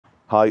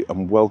Hi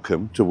and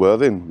welcome to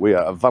Worthing. We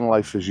are at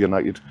Vanlife is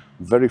United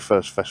very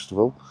first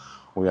festival.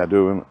 We are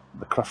doing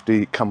the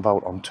Crafty Camp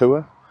Out on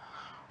tour.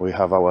 We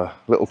have our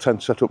little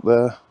tent set up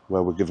there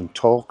where we're giving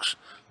talks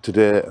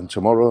today and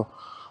tomorrow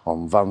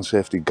on van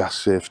safety, gas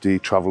safety,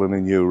 travelling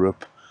in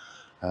Europe,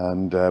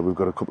 and we've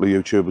got a couple of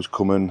YouTubers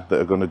coming that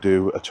are going to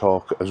do a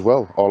talk as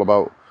well, all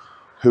about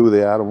who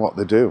they are and what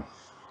they do.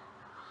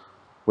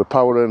 We're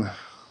powering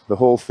the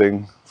whole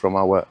thing from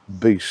our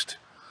beast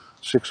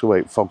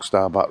 608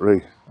 Fogstar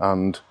battery,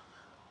 and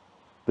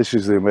this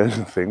is the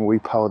amazing thing, we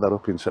powered that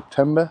up in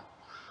September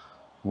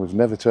and we've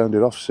never turned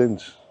it off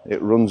since.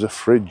 It runs a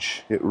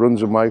fridge, it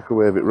runs a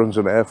microwave, it runs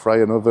an air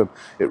frying oven,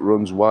 it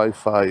runs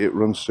Wi-Fi, it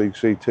runs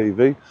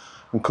CCTV,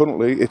 and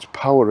currently it's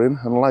powering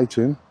and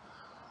lighting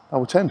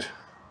our tent.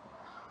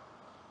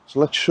 So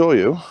let's show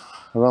you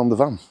around the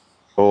van.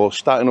 So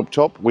starting up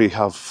top, we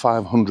have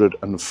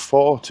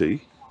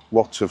 540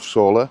 watts of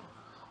solar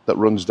that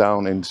runs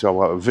down into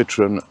our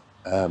Victron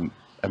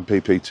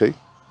MPPT.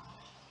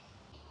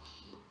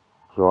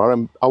 So our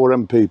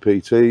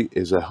MPPT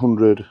is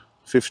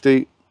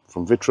 150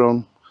 from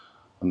Victron,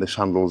 and this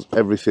handles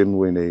everything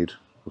we need.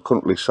 We're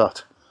currently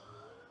sat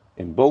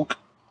in bulk,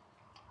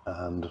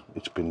 and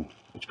it's been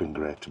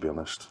great, to be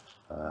honest.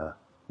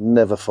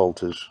 Never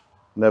falters,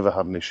 never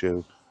had an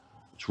issue.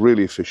 It's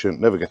really efficient,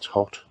 never gets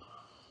hot.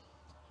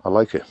 I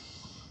like it.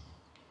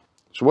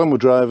 So when we're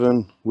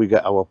driving, we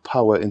get our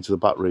power into the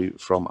battery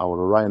from our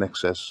Orion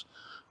XS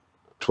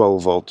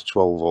 12 volt to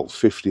 12 volt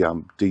 50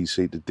 amp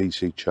DC to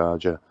DC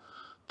charger.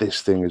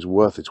 This thing is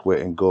worth its weight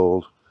in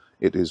gold.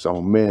 It is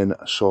our main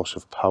source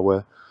of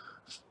power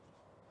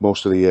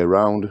most of the year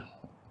round,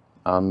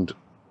 and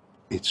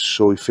it's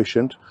so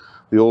efficient.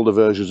 The older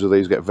versions of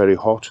these get very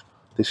hot.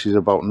 This is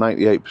about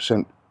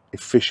 98%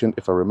 efficient,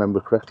 if I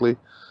remember correctly,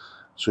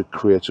 so it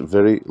creates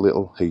very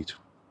little heat.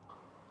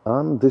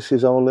 And this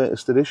is our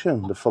latest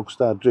addition, the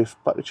Fogstar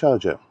Drift battery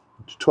charger.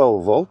 It's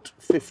 12 volt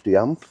 50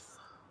 amp,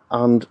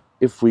 and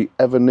if we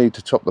ever need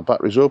to top the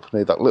batteries up,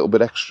 need that little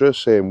bit extra,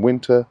 say in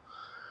winter,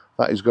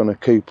 that is going to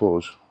keep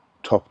us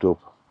topped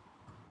up.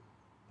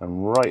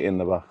 And right in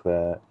the back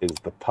there is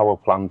the power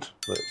plant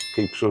that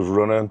keeps us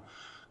running,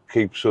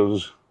 keeps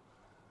us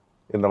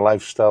in the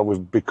lifestyle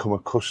we've become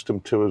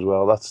accustomed to as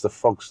well. That's the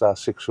Fogstar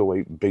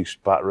 608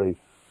 Beast battery,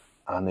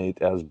 and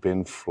it has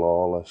been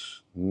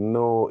flawless.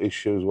 No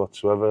issues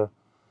whatsoever.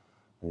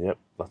 Yep,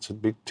 that's a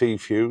big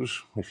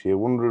T-fuse. If you're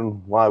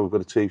wondering why we've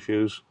got a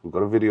T-fuse, we've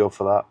got a video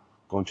for that.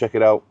 Go and check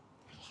it out.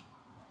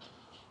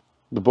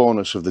 The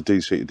bonus of the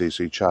DC to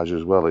DC charger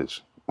as well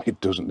is it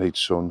doesn't need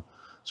sun.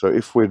 So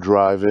if we're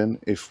driving,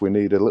 if we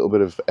need a little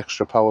bit of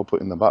extra power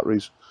put in the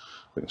batteries,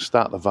 we can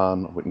start the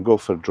van, we can go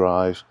for a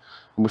drive,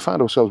 and we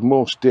find ourselves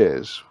most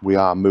days we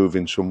are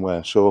moving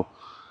somewhere. So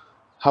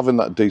having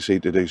that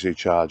DC to DC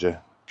charger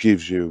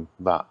gives you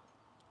that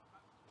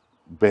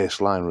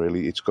baseline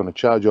really. It's going to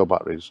charge your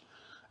batteries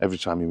every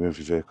time you move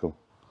your vehicle.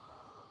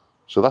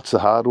 So that's the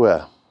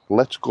hardware.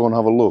 Let's go and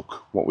have a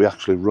look what we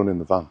actually run in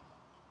the van.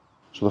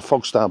 So the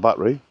Fogstar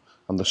battery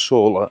and the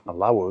solar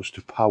allow us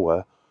to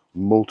power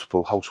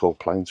multiple household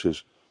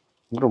appliances.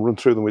 I'm going to run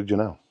through them with you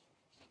now.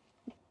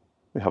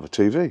 We have a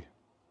TV.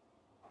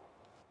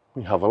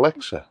 We have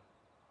Alexa.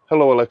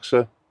 Hello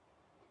Alexa.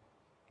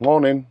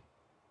 Morning.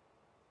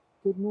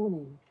 Good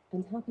morning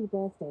and happy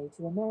birthday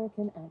to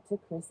American actor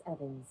Chris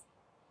Evans.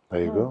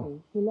 There you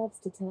go. He loves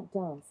to tap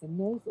dance and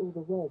knows all the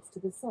words to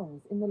the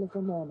songs in The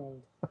Little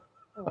Mermaid.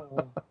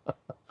 Oh.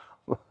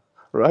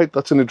 Right,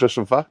 that's an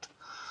interesting fact.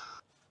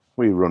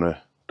 We run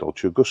a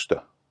Dolce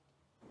Gusta,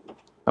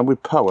 and we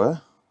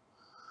power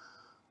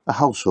a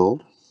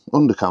household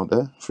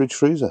under-counter fridge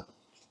freezer.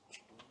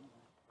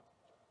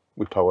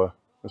 We power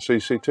a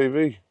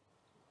CCTV.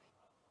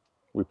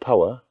 We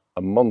power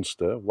a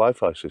monster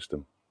Wi-Fi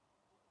system.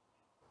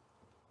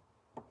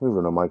 We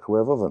run a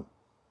microwave oven.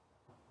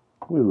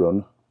 We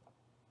run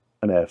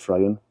an air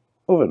frying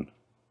oven.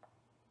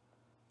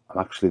 I'm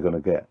actually going to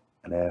get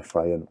an air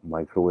frying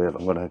microwave.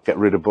 I'm going to get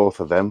rid of both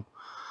of them,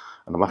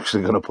 and I'm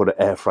actually going to put an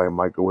air frying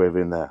microwave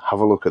in there. Have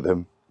a look at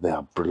them. They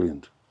are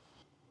brilliant.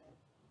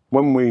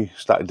 When we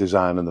started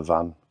designing the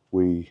van,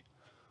 we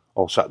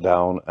all sat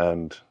down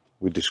and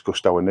we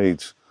discussed our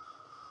needs.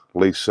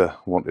 Lisa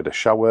wanted a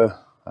shower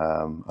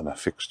and a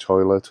fixed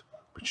toilet,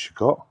 which she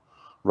got.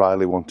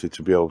 Riley wanted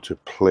to be able to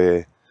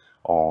play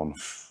on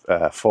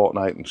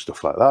Fortnite and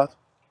stuff like that.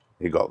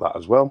 He got that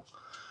as well.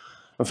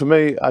 And for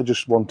me, I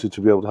just wanted to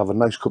be able to have a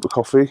nice cup of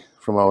coffee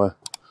from our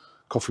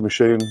coffee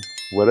machine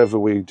wherever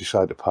we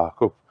decide to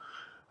park up.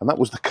 And that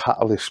was the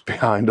catalyst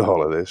behind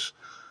all of this.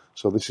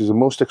 So this is the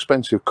most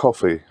expensive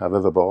coffee I've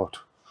ever bought.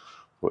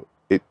 But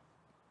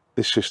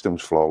this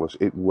system's flawless.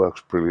 It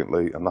works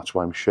brilliantly, and that's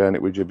why I'm sharing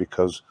it with you,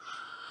 because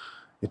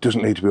it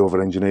doesn't need to be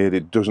over-engineered.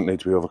 It doesn't need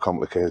to be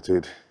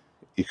over-complicated.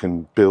 You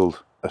can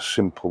build a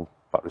simple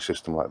battery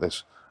system like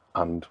this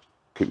and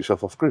keep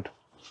yourself off grid.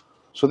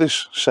 So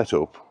this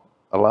setup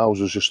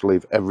allows us just to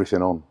leave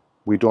everything on.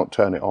 We don't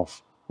turn it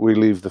off. We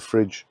leave the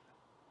fridge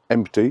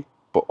empty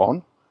but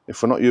on.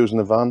 If we're not using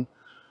the van,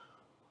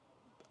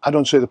 I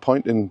don't see the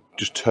point in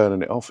just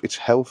turning it off. It's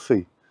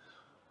healthy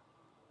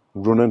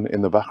running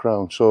in the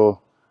background. So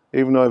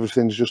even though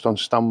everything's just on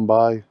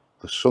standby,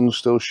 the sun's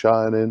still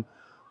shining,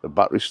 the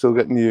battery's still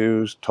getting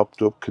used,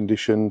 topped up,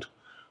 conditioned.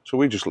 So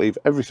we just leave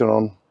everything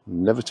on,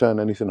 never turn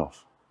anything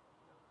off,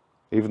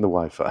 even the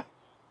Wi-Fi.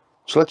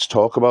 So let's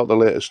talk about the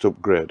latest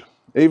upgrade.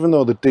 Even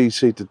though the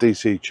DC to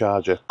DC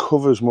charger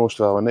covers most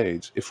of our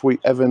needs, if we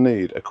ever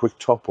need a quick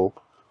top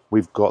up,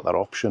 we've got that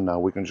option now.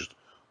 We can just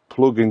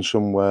plug in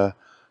somewhere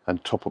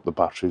and top up the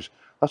batteries.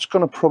 That's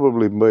going to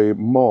probably be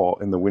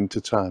more in the winter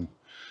time.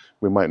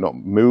 We might not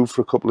move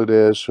for a couple of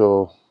days,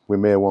 so we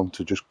may want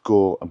to just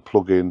go and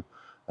plug in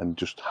and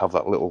just have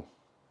that little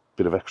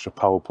bit of extra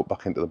power put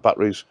back into the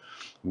batteries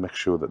and make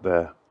sure that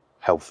they're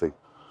healthy.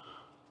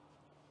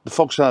 The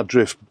Fogstar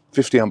Drift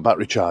 50 amp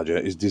battery charger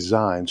is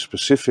designed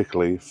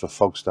specifically for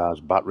Fogstar's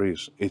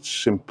batteries. Its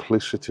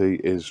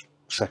simplicity is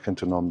second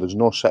to none. There's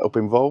no setup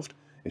involved.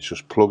 It's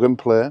just plug and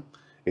play.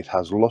 It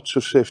has lots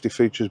of safety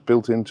features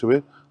built into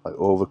it, like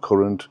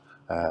overcurrent,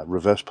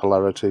 reverse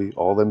polarity,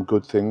 all them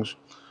good things.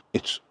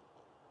 It's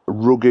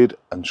rugged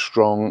and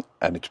strong,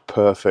 and it's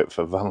perfect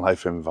for van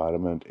life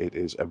environment. It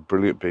is a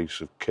brilliant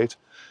piece of kit.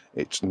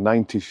 It's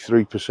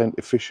 93%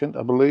 efficient,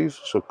 I believe,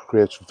 so it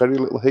creates very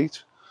little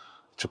heat.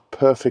 It's a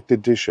perfect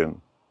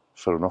addition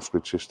for an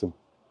off-grid system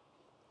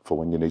for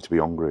when you need to be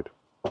on-grid.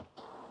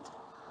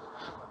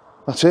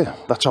 That's it.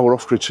 That's our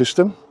off-grid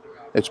system.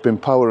 It's been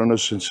powering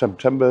us since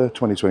September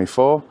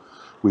 2024.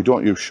 We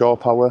don't use shore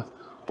power,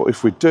 but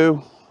if we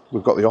do,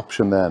 we've got the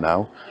option there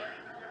now.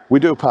 We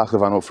do park the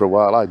van up for a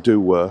while. I do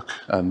work,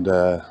 and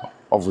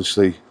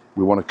obviously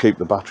we want to keep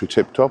the battery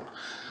tip-top.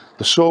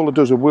 The solar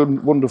does a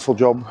wonderful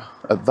job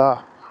at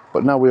that,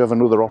 but now we have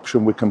another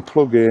option. We can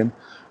plug in,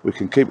 we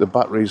can keep the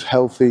batteries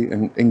healthy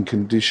and in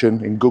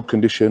good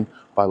condition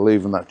by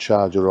leaving that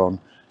charger on.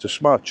 It's a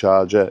smart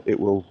charger. It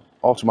will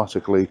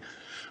automatically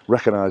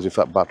recognise if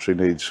that battery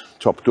needs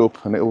topped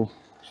up, and it'll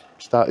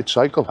start its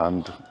cycle.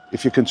 And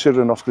if you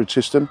consider an off-grid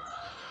system,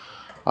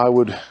 I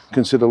would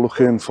consider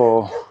looking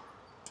for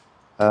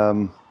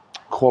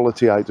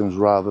quality items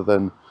rather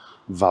than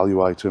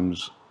value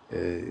items.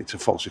 It's a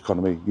false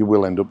economy. You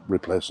will end up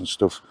replacing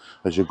stuff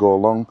as you go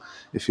along.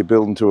 If you're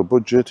building to a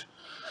budget,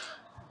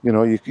 you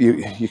know,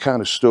 you're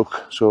kind of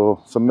stuck.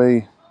 So for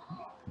me,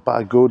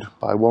 buy good,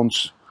 buy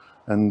once,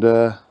 and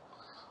do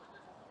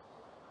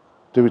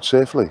it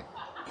safely.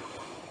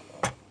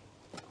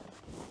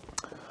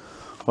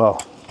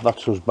 Well,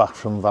 that's us back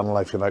from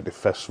Vanlife United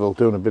Festival,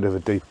 doing a bit of a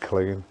deep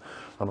clean.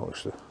 I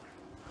noticed the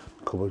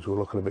cupboards were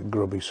looking a bit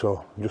grubby,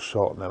 so I'm just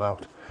sorting them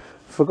out.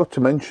 Forgot to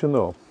mention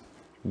though,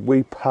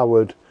 we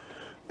powered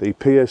the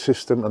PA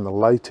system and the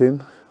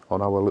lighting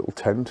on our little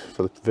tent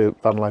for the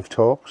Vanlife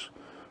talks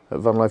at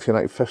Vanlife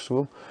United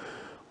Festival.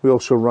 We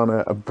also ran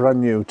a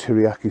brand new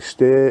teriyaki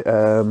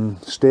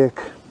steak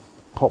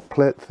hot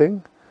plate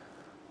thing.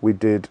 We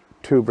did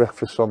 2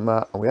 breakfasts on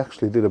that, and we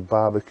actually did a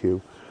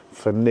barbecue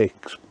for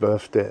Nick's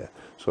birthday.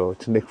 So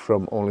it's Nick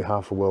from Only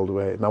Half a World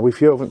Away. Now,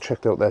 if you haven't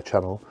checked out their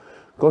channel,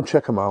 go and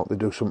check them out. They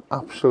do some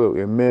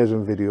absolutely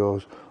amazing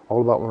videos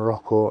all about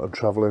Morocco and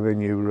travelling in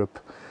Europe.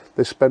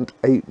 They spent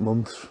 8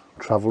 months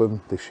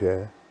travelling this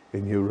year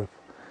in Europe.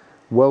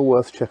 Well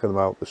worth checking them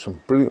out. There's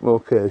some brilliant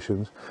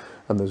locations,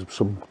 and there's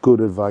some good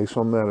advice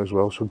on there as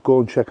well. So go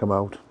and check them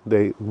out.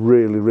 They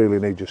really, really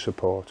need your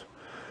support.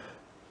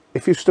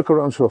 If you've stuck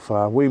around so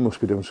far, we must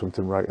be doing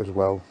something right as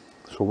well.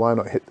 So why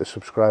not hit the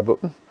subscribe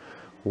button?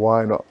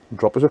 Why not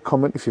drop us a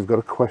comment if you've got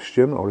a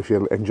question, or if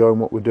you're enjoying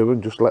what we're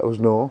doing, just let us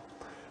know.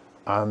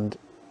 And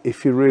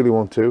if you really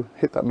want to,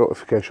 hit that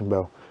notification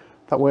bell.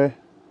 That way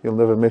you'll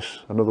never miss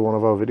another one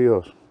of our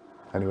videos.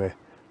 Anyway,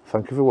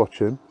 thank you for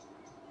watching.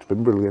 It's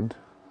been brilliant.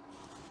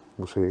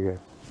 We'll see you again.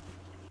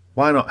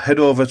 Why not head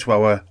over to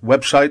our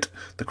website,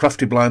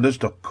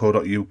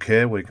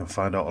 thecraftyblinders.co.uk, where you can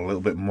find out a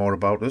little bit more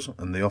about us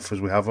and the offers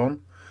we have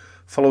on.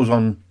 Follow us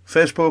on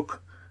Facebook,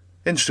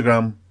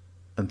 Instagram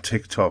and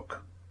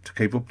TikTok to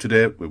keep up to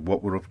date with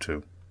what we're up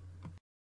to.